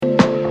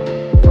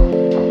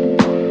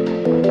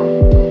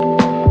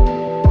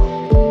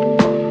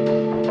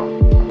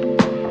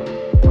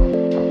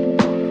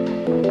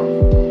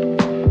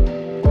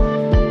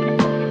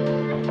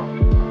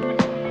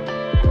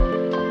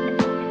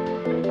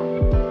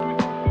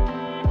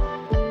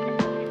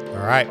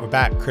All right, we're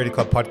back. Creative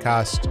Club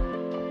Podcast.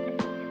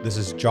 This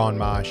is John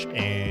Marsh.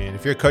 And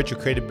if you're a coach or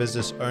creative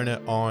business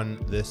owner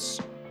on this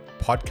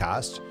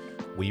podcast,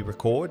 we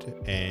record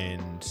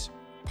and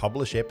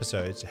publish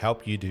episodes to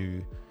help you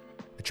to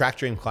attract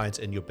dream clients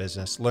in your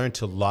business, learn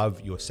to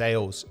love your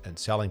sales and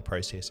selling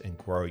process, and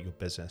grow your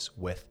business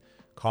with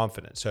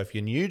confidence. So if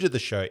you're new to the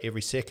show,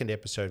 every second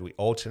episode we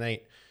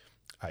alternate,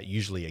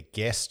 usually a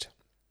guest.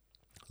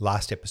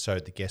 Last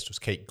episode, the guest was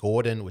Kate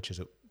Gordon, which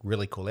is a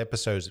really cool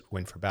episode. It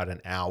went for about an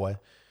hour.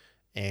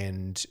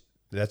 And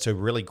that's a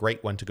really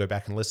great one to go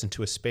back and listen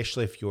to,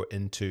 especially if you're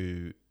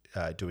into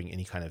doing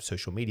any kind of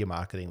social media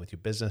marketing with your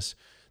business.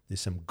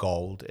 There's some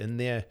gold in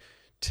there.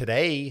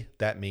 Today,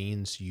 that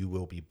means you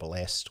will be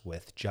blessed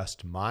with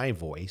just my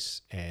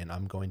voice. And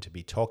I'm going to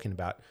be talking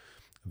about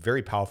a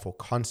very powerful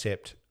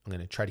concept. I'm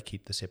going to try to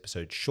keep this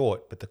episode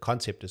short, but the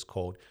concept is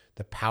called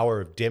the power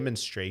of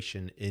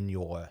demonstration in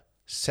your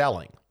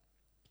selling.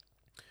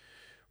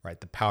 Right,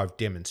 the power of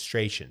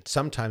demonstration.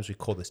 Sometimes we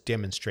call this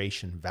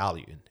demonstration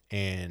value.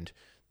 And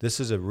this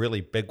is a really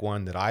big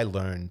one that I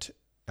learned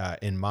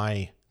in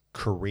my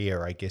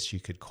career, I guess you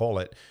could call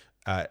it,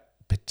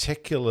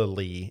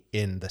 particularly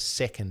in the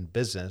second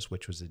business,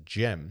 which was a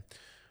gym,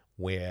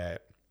 where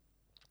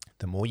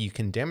the more you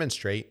can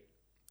demonstrate,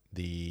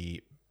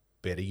 the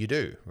better you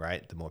do,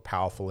 right? The more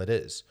powerful it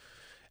is.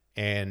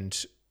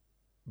 And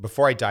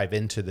before I dive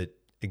into the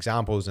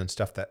examples and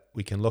stuff that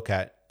we can look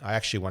at, I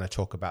actually want to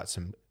talk about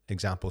some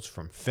examples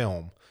from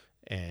film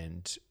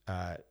and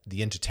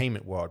the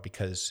entertainment world,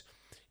 because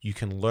you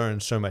can learn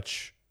so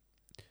much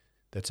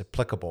that's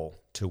applicable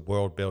to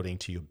world building,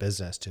 to your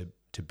business,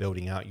 to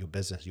building out your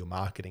business, your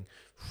marketing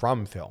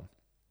from film.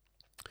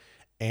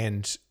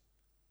 And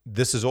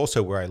this is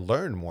also where I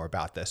learned more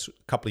about this. A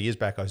couple of years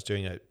back, I was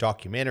doing a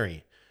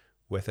documentary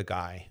with a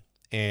guy,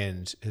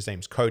 and his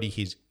name's Cody.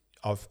 He's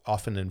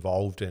often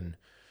involved in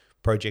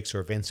projects or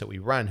events that we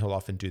run. He'll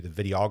often do the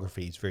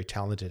videography. He's very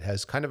talented,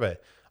 has kind of a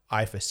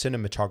eye for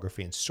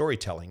cinematography and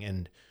storytelling.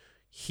 And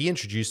he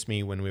introduced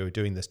me, when we were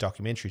doing this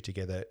documentary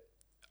together,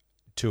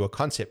 to a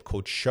concept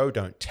called show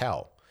don't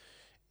tell.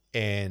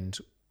 And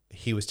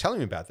he was telling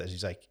me about this.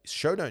 He's like,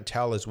 show don't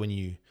tell is when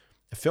you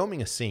are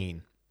filming a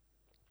scene,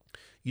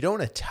 you don't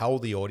want to tell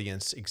the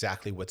audience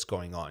exactly what's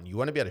going on. You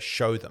want to be able to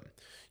show them.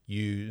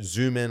 You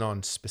zoom in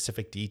on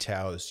specific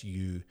details.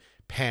 You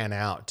pan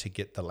out to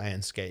get the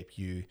landscape.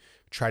 You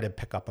try to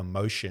pick up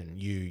emotion.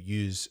 You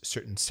use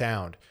certain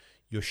sound.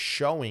 You're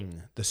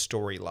showing the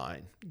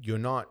storyline. You're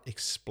not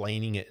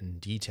explaining it in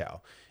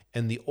detail.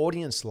 And the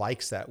audience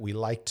likes that. We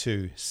like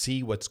to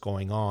see what's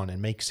going on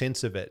and make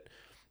sense of it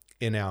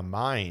in our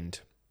mind.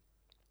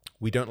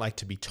 We don't like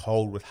to be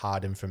told with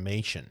hard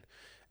information.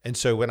 And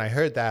so when I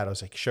heard that, I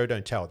was like, show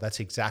don't tell. That's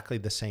exactly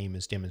the same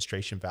as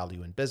demonstration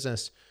value in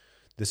business.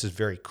 This is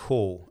very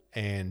cool.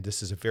 And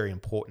this is a very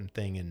important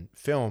thing in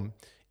film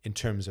in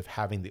terms of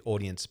having the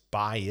audience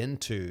buy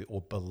into or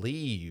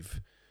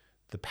believe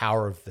the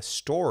power of the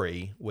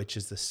story, which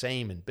is the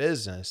same in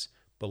business,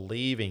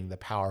 believing the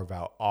power of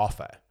our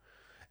offer.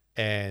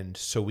 And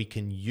so we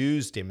can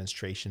use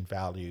demonstration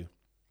value.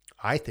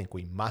 I think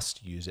we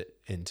must use it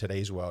in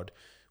today's world,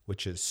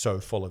 which is so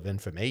full of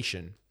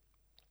information.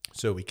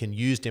 So we can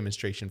use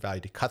demonstration value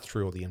to cut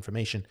through all the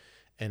information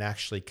and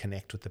actually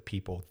connect with the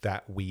people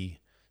that we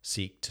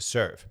seek to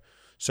serve.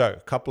 So a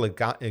couple of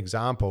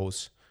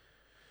examples.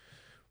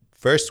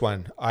 First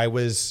one, I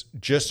was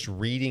just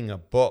reading a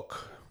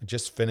book,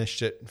 just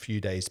finished it a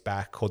few days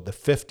back, called The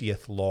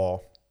 50th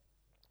Law.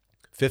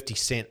 50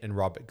 Cent and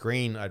Robert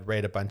Greene. I'd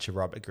read a bunch of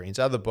Robert Greene's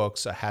other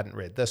books. I hadn't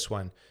read this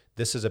one.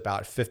 This is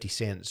about 50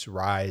 Cent's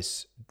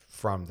rise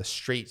from the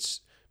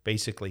streets,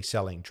 basically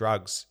selling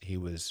drugs. He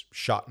was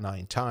shot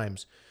 9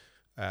 times,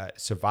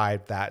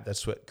 survived that.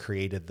 That's what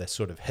created the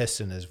sort of hiss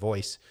in his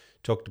voice.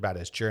 Talked about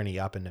his journey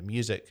up into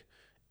music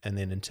and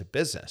then into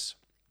business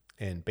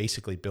and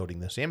basically building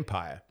this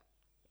empire.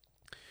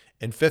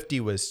 And 50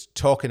 was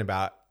talking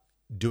about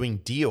doing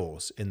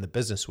deals in the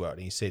business world.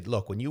 And he said,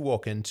 look, when you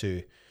walk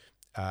into,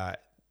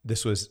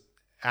 this was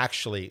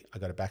actually, I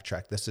got to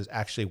backtrack. This is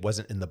actually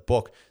wasn't in the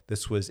book.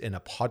 This was in a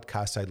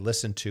podcast I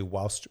listened to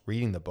whilst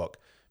reading the book,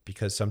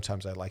 because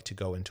sometimes I like to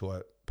go into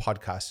a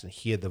podcast and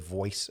hear the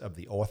voice of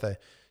the author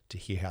to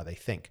hear how they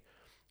think.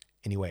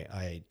 Anyway,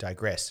 I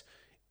digress.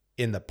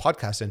 In the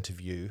podcast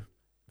interview,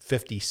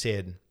 50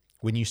 said,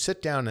 when you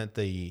sit down at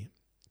the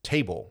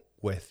table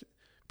with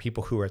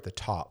people who are at the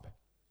top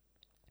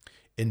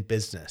in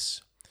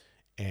business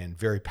and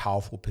very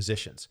powerful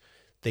positions,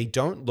 they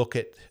don't look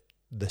at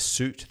the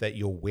suit that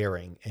you're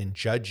wearing and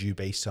judge you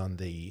based on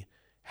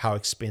how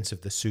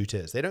expensive the suit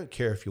is. They don't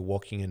care if you're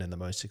walking in the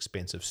most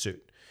expensive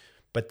suit,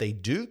 but they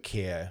do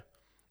care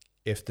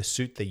if the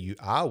suit that you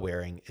are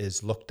wearing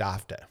is looked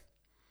after.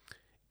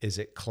 Is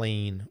it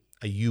clean?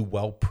 Are you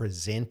well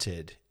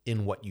presented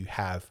in what you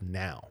have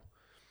now?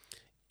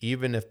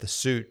 Even if the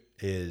suit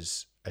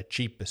is a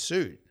cheaper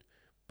suit,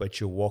 but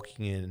you're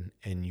walking in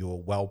and you're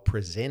well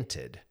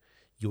presented,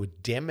 you're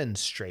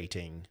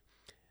demonstrating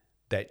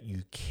that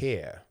you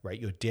care, right?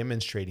 You're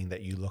demonstrating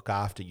that you look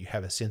after, you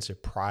have a sense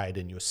of pride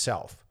in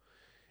yourself.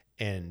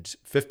 And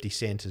 50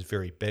 Cent is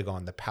very big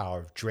on the power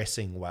of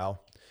dressing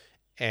well.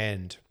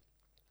 And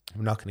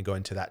I'm not going to go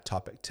into that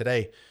topic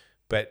today,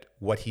 but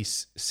what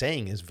he's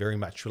saying is very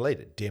much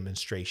related: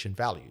 demonstration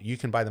value. You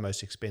can buy the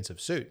most expensive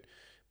suit,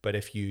 but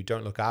if you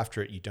don't look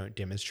after it, you don't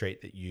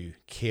demonstrate that you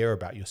care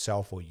about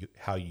yourself or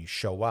how you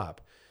show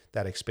up,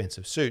 that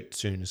expensive suit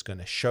soon is going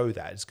to show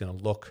that. It's going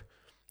to look,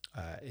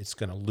 it's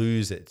going to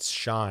lose its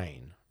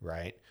shine,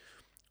 right?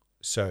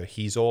 So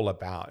he's all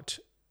about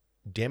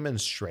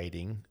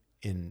demonstrating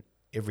in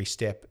every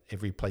step,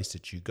 every place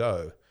that you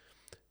go,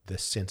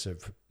 this sense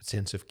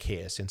of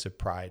care, sense of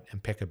pride,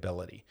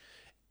 impeccability.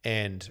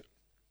 And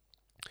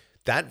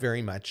that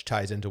very much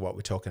ties into what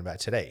we're talking about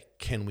today.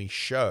 Can we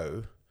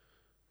show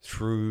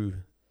through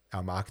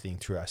our marketing,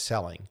 through our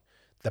selling,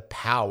 the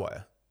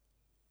power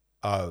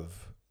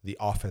of the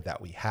offer that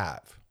we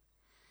have,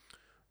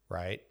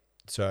 right?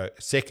 So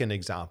second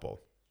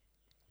example,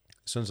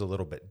 this one's a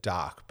little bit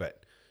dark,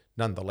 but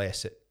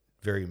nonetheless, it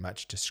very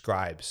much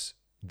describes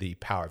the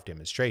power of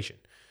demonstration.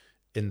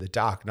 In The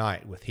Dark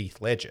Knight with Heath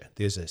Ledger,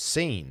 there's a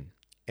scene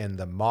and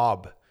the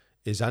mob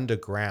is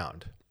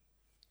underground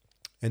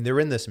and they're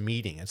in this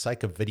meeting. It's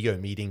like a video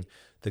meeting.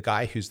 The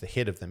guy who's the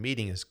head of the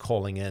meeting is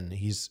calling in.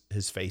 His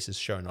face is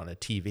shown on a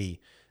TV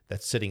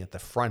that's sitting at the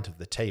front of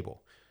the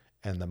table.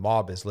 And the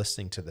mob is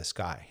listening to this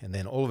guy. And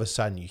then all of a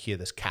sudden you hear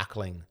this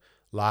cackling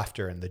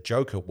laughter and the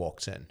Joker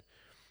walks in.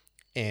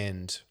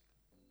 And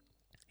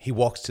he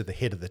walks to the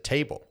head of the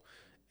table.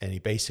 And he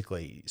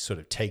basically sort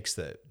of takes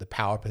the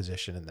power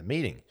position in the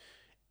meeting.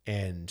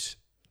 And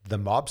the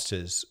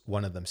mobsters,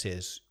 one of them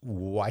says,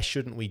 "Why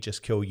shouldn't we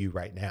just kill you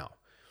right now?"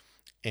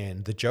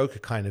 And the Joker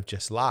kind of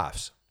just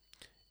laughs.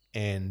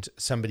 And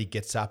somebody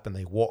gets up and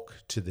they walk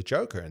to the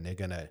Joker and they're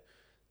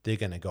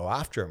gonna go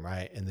after him,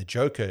 right? And the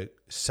Joker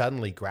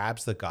suddenly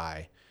grabs the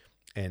guy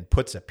and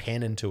puts a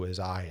pen into his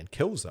eye and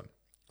kills him.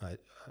 I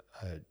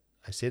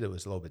said it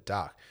was a little bit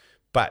dark.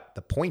 But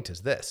the point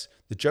is this: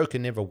 the Joker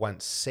never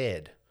once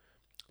said,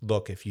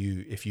 "Look, if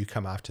you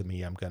come after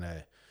me, I'm going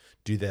to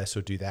do this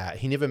or do that."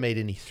 He never made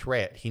any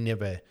threat. He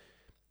never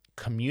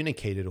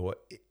communicated or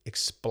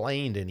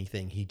explained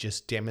anything. He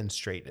just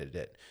demonstrated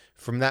it.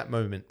 From that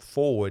moment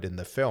forward in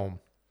the film,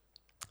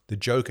 the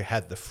Joker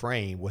had the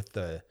frame with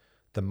the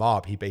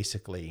mob. He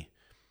basically,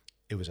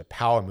 it was a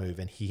power move,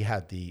 and he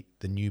had the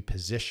new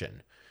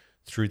position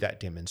through that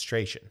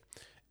demonstration.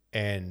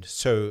 And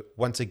so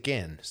once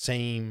again,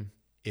 same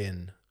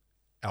in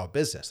our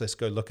business. Let's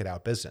go look at our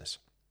business.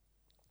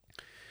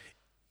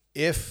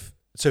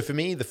 So for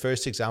me, the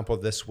first example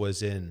of this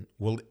was in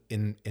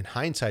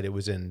hindsight, it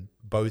was in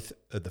both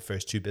of the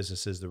first two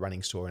businesses, the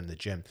running store and the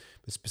gym,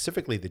 but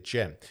specifically the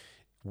gym.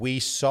 We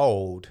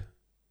sold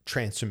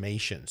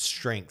transformation,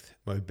 strength,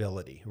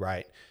 mobility,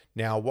 right?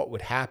 Now, what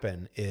would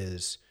happen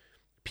is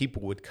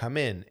people would come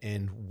in,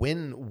 and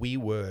when we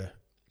were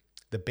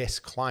the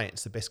best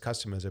clients, the best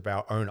customers of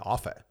our own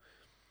offer,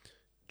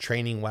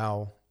 training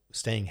well,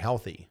 staying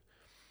healthy,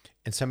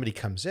 and somebody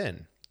comes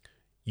in,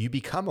 you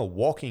become a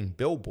walking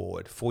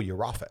billboard for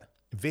your offer.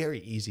 Very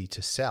easy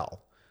to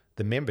sell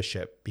the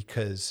membership,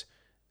 because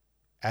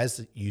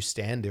as you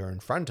stand there in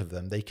front of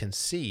them, they can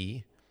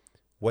see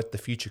what the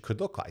future could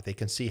look like. They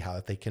can see how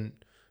they can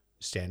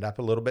stand up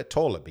a little bit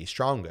taller, be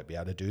stronger, be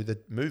able to do the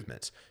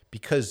movements,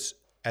 because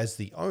as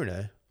the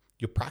owner,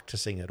 you're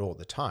practicing it all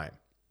the time.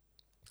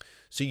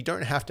 So you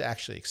don't have to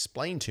actually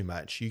explain too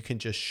much. You can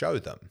just show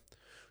them.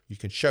 You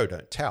can show,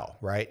 don't tell,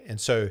 right?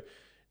 And so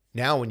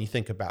now when you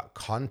think about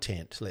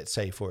content, let's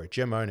say for a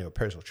gym owner or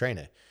personal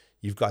trainer,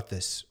 you've got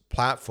this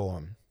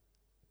platform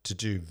to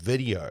do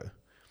video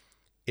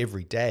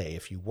every day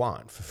if you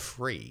want for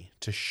free,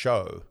 to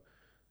show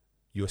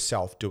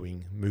yourself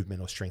doing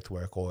movement or strength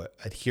work or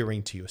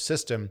adhering to your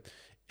system,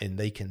 and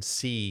they can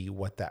see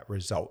what that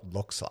result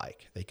looks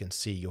like. They can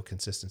see your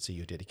consistency,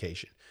 your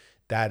dedication.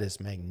 That is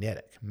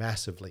magnetic,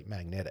 massively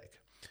magnetic,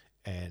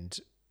 and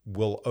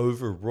will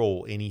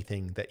overrule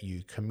anything that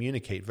you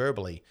communicate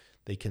verbally.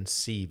 They can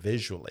see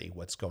visually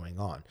what's going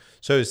on.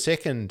 So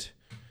second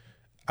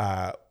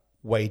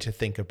way to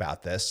think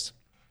about this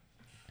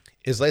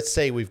is, let's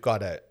say we've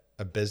got a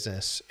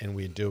business and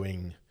we're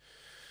doing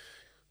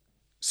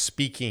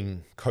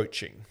speaking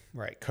coaching,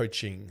 right?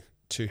 Coaching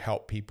to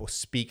help people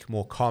speak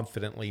more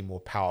confidently, more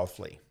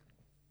powerfully.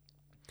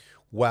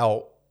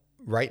 Well,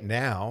 right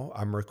now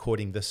I'm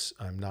recording this,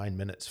 I'm 9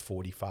 minutes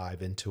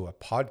 45 into a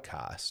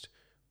podcast,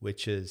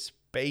 which is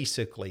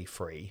basically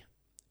free.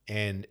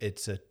 And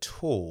it's a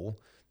tool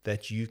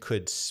that you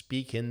could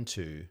speak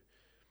into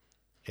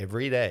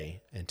every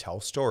day and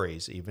tell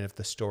stories, even if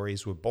the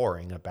stories were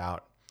boring,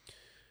 about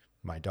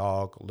my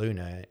dog,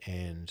 Luna,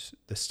 and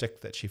the stick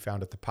that she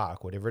found at the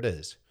park, whatever it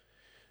is.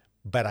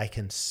 But I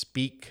can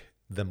speak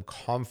them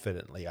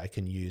confidently. I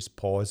can use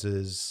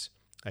pauses.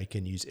 I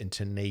can use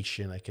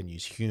intonation. I can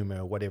use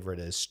humor, whatever it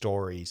is,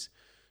 stories,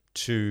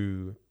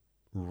 to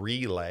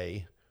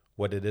relay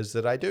what it is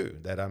that I do,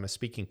 that I'm a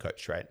speaking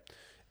coach, right?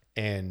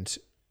 And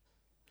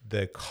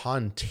the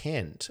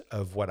content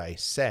of what I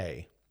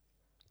say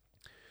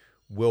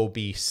will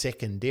be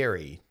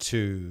secondary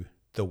to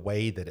the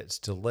way that it's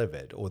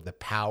delivered, or the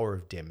power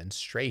of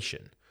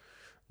demonstration,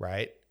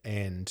 right?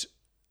 And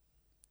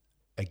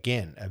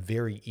again, a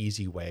very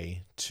easy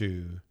way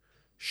to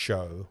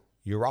show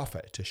your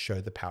offer, to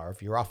show the power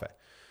of your offer.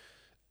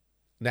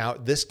 Now,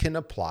 this can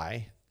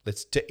apply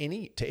to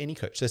any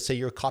coach. Let's say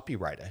you're a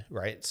copywriter,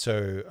 right?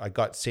 So I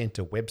got sent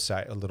a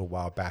website a little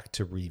while back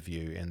to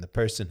review, and the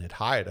person had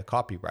hired a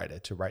copywriter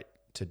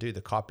to do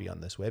the copy on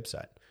this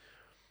website.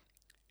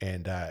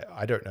 And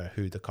I don't know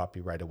who the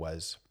copywriter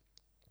was,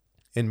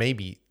 and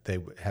maybe they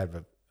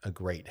have a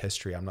great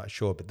history, I'm not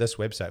sure. But this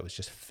website was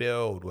just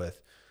filled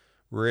with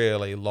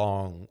really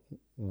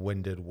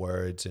long-winded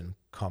words and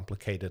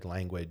complicated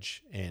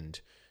language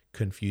and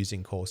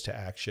confusing calls to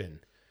action,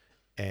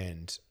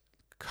 and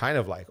kind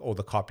of like all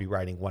the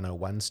copywriting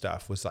 101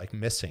 stuff was like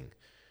missing.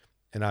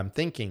 And I'm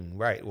thinking,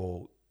 right,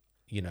 well,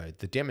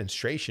 the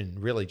demonstration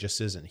really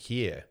just isn't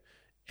here,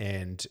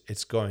 and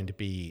it's going to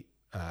be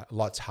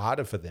lots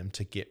harder for them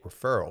to get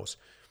referrals.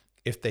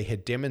 If they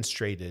had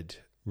demonstrated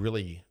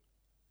really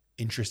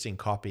interesting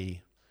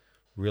copy,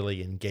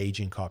 really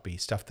engaging copy,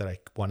 stuff that I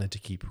wanted to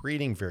keep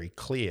reading, very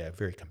clear,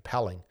 very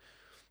compelling,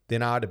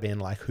 then I would have been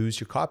like, who's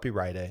your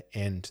copywriter?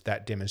 And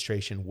that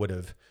demonstration would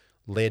have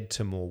led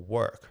to more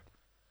work.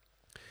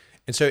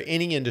 And so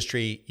any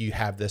industry, you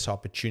have this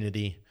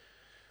opportunity.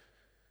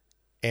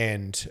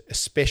 And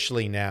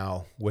especially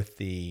now with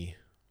the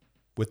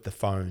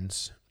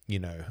phones,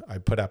 I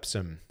put up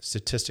some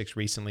statistics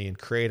recently in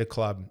Creator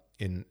Club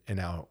in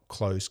our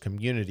closed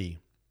community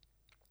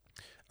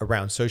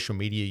around social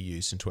media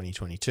use in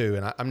 2022.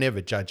 And I'm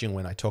never judging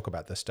when I talk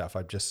about this stuff.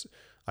 I'm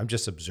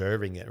just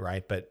observing it,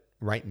 right? But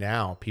right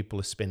now, people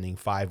are spending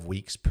 5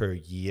 weeks per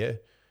year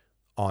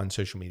on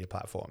social media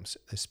platforms.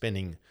 They're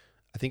spending,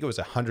 I think it was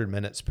 100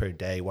 minutes per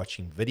day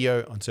watching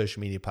video on social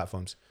media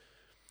platforms.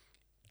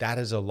 That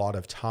is a lot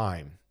of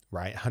time,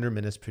 right? 100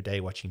 minutes per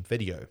day watching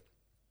video.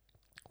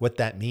 What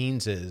that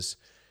means is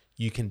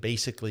you can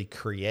basically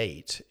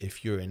create,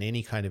 if you're in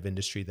any kind of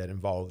industry that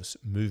involves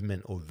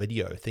movement or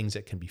video, things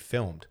that can be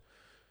filmed.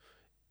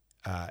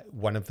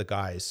 One of the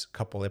guys, a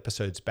couple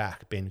episodes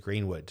back, Ben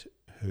Greenwood,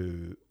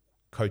 who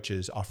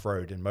coaches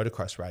off-road and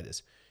motocross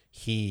riders,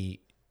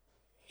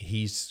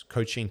 he's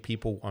coaching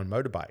people on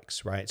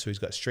motorbikes, right? So he's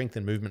got strength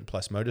and movement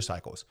plus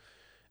motorcycles.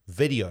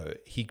 Video,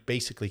 he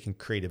basically can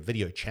create a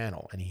video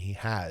channel, and he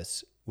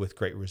has with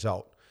great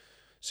result.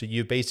 So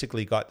you've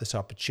basically got this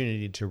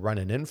opportunity to run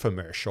an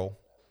infomercial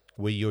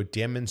where you're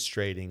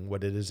demonstrating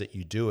what it is that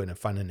you do in a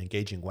fun and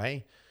engaging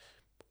way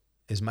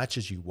as much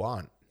as you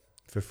want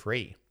for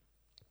free.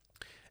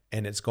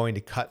 And it's going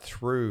to cut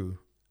through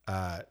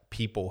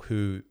people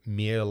who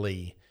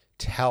merely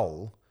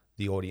tell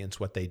the audience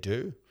what they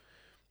do,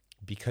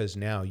 because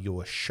now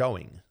you're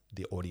showing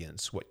the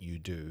audience what you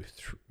do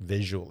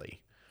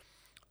visually.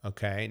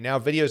 Okay, now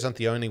video isn't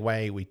the only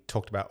way. We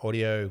talked about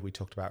audio, we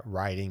talked about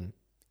writing.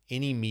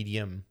 Any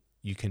medium,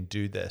 you can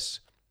do this,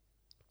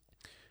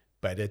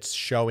 but it's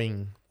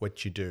showing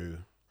what you do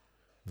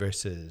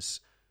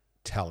versus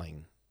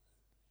telling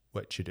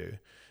what you do.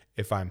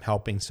 If I'm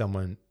helping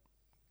someone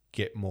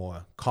get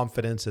more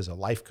confidence as a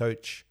life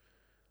coach,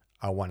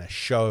 I want to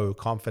show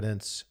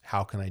confidence.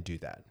 How can I do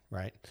that,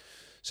 right?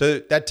 So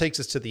that takes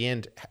us to the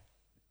end.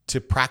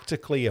 To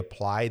practically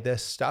apply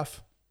this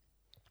stuff,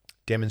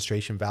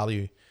 demonstration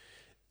value,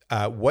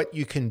 what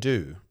you can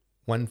do,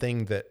 one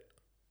thing that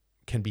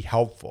can be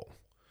helpful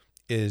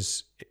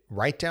is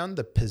write down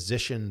the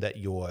position that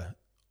you're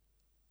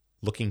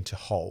looking to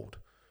hold,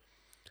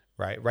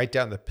 right? Write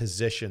down the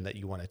position that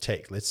you want to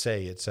take. Let's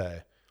say it's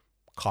a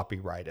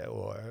copywriter,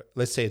 or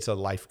let's say it's a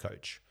life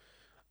coach.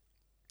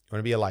 You want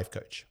to be a life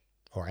coach,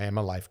 or I am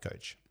a life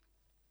coach.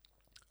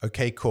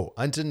 Okay, cool.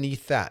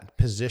 Underneath that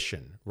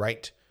position,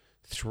 write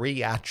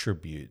 3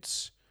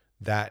 attributes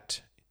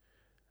that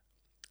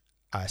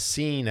are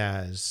seen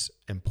as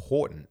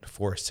important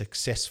for a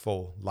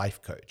successful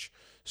life coach.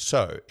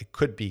 So it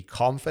could be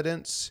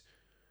confidence,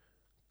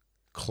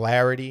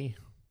 clarity,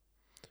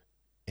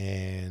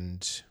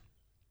 and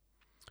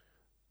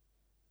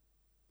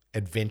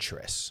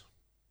adventurous.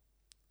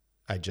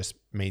 I just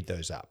made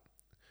those up.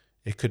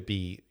 It could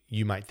be,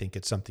 you might think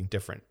it's something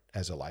different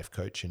as a life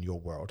coach in your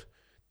world.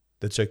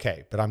 That's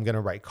okay. But I'm going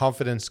to write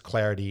confidence,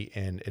 clarity,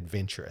 and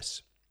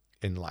adventurous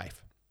in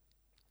life.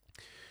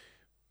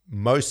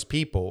 Most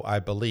people, I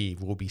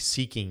believe, will be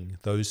seeking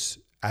those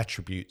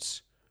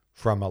attributes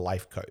from a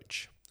life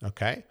coach.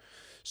 Okay.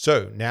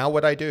 So now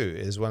what I do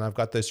is, when I've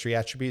got those 3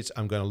 attributes,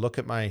 I'm going to look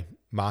at my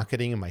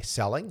marketing and my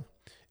selling,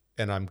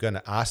 and I'm going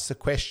to ask the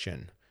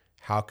question,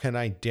 how can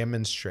I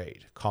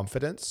demonstrate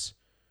confidence,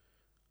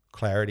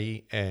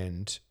 clarity,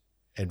 and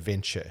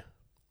adventure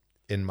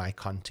in my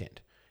content?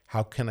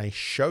 How can I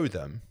show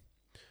them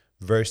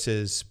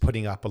versus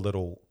putting up a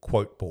little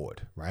quote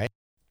board, right?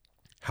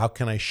 How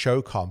can I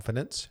show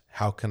confidence?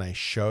 How can I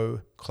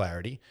show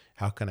clarity?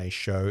 How can I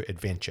show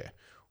adventure?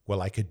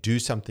 Well, I could do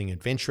something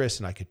adventurous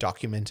and I could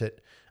document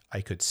it.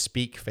 I could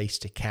speak face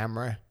to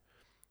camera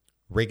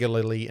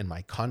regularly in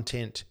my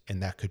content,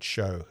 and that could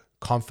show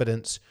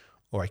confidence.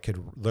 Or I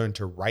could learn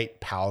to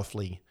write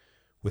powerfully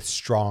with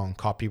strong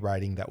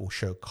copywriting that will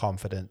show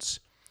confidence.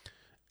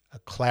 A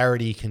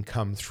clarity can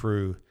come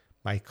through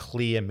my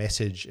clear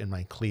message and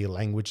my clear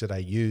language that I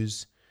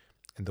use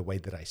and the way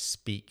that I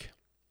speak.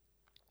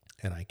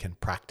 And I can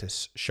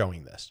practice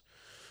showing this.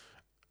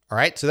 All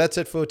right, so that's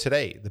it for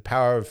today. The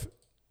power of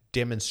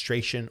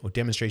demonstration or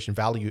demonstration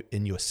value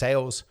in your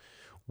sales.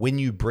 When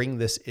you bring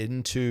this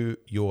into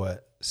your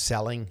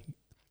selling,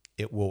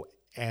 it will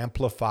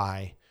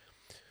amplify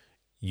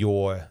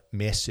your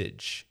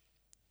message.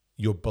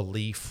 Your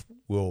belief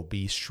will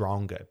be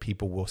stronger.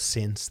 People will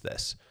sense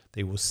this.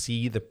 They will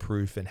see the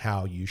proof in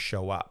how you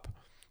show up.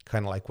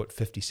 Kind of like what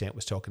 50 Cent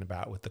was talking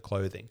about with the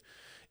clothing.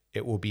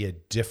 It will be a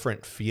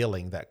different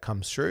feeling that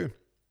comes through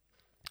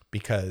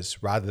because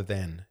rather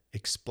than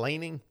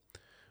explaining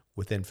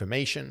with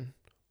information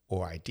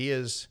or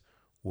ideas,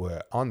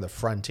 we're on the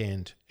front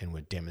end and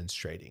we're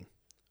demonstrating,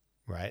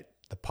 right?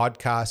 The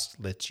podcast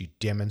lets you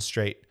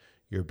demonstrate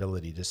your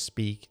ability to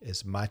speak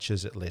as much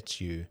as it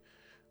lets you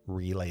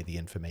relay the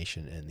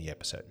information in the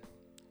episode.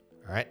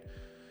 All right.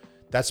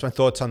 That's my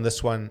thoughts on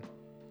this one.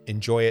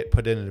 Enjoy it,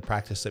 put it into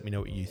practice. Let me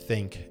know what you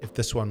think. If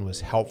this one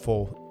was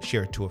helpful,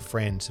 share it to a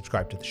friend,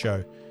 subscribe to the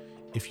show.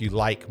 If you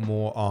like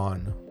more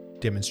on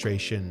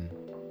demonstration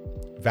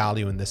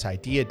value in this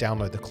idea,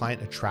 download the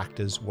Client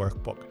Attractors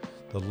Workbook.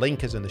 The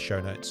link is in the show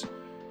notes,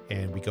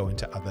 and we go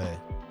into other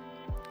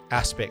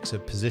aspects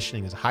of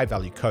positioning as a high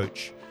value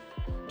coach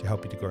to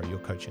help you to grow your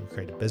coaching and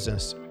create a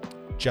business,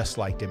 just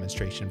like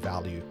demonstration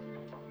value.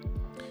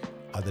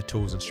 Other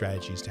tools and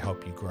strategies to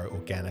help you grow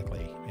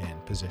organically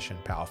and position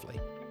powerfully.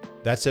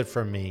 That's it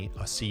from me.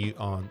 I'll see you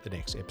on the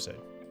next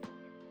episode.